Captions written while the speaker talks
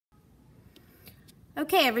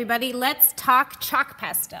Okay, everybody, let's talk chalk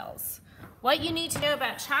pastels. What you need to know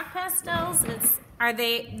about chalk pastels is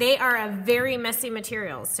they are a very messy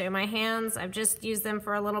material. So my hands, I've just used them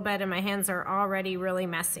for a little bit and my hands are already really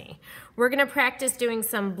messy. We're gonna practice doing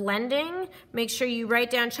some blending. Make sure you write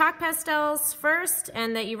down chalk pastels first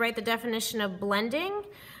and that you write the definition of blending.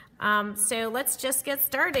 So let's just get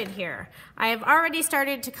started here. I have already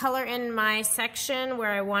started to color in my section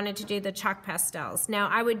where I wanted to do the chalk pastels. Now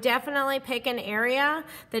I would definitely pick an area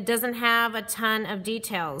that doesn't have a ton of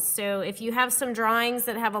details. So if you have some drawings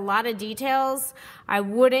that have a lot of details, I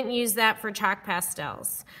wouldn't use that for chalk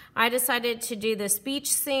pastels. I decided to do this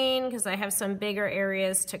beach scene because I have some bigger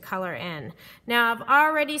areas to color in. Now I've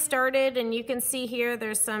already started and you can see here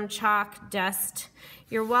there's some chalk dust.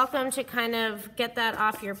 You're welcome to kind of get that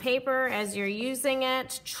off your paper as you're using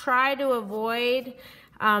it. Try to avoid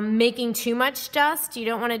making too much dust. You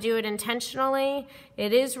don't want to do it intentionally.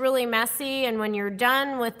 It is really messy, and when you're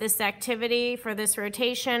done with this activity for this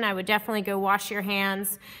rotation, I would definitely go wash your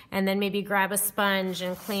hands and then maybe grab a sponge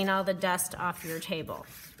and clean all the dust off your table.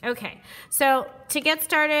 Okay, so to get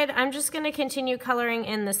started, I'm just going to continue coloring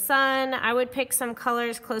in the sun. I would pick some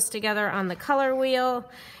colors close together on the color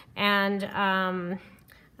wheel, and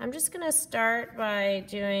I'm just going to start by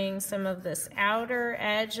doing some of this outer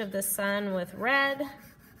edge of the sun with red.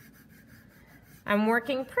 I'm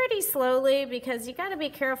working pretty slowly because you got to be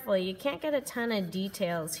careful. You can't get a ton of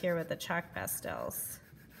details here with the chalk pastels.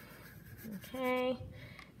 Okay,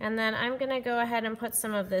 and then I'm going to go ahead and put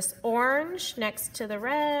some of this orange next to the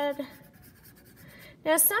red.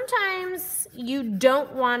 Now sometimes you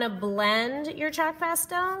don't want to blend your chalk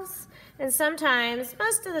pastels, and sometimes,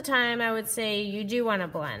 most of the time, I would say you do want to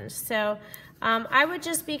blend. So I would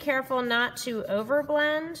just be careful not to over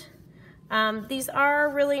blend. These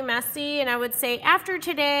are really messy, and I would say after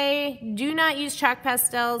today, do not use chalk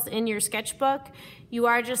pastels in your sketchbook. You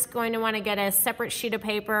are just going to want to get a separate sheet of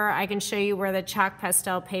paper. I can show you where the chalk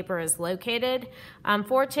pastel paper is located.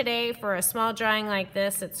 For today, for a small drawing like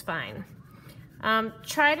this, it's fine.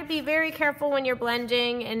 Try to be very careful when you're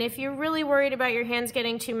blending, and if you're really worried about your hands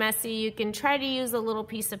getting too messy, you can try to use a little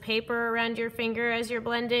piece of paper around your finger as you're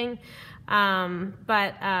blending,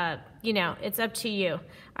 you know, it's up to you.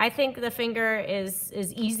 I think the finger is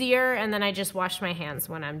easier, and then I just wash my hands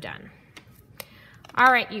when I'm done.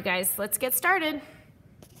 All right, you guys, let's get started.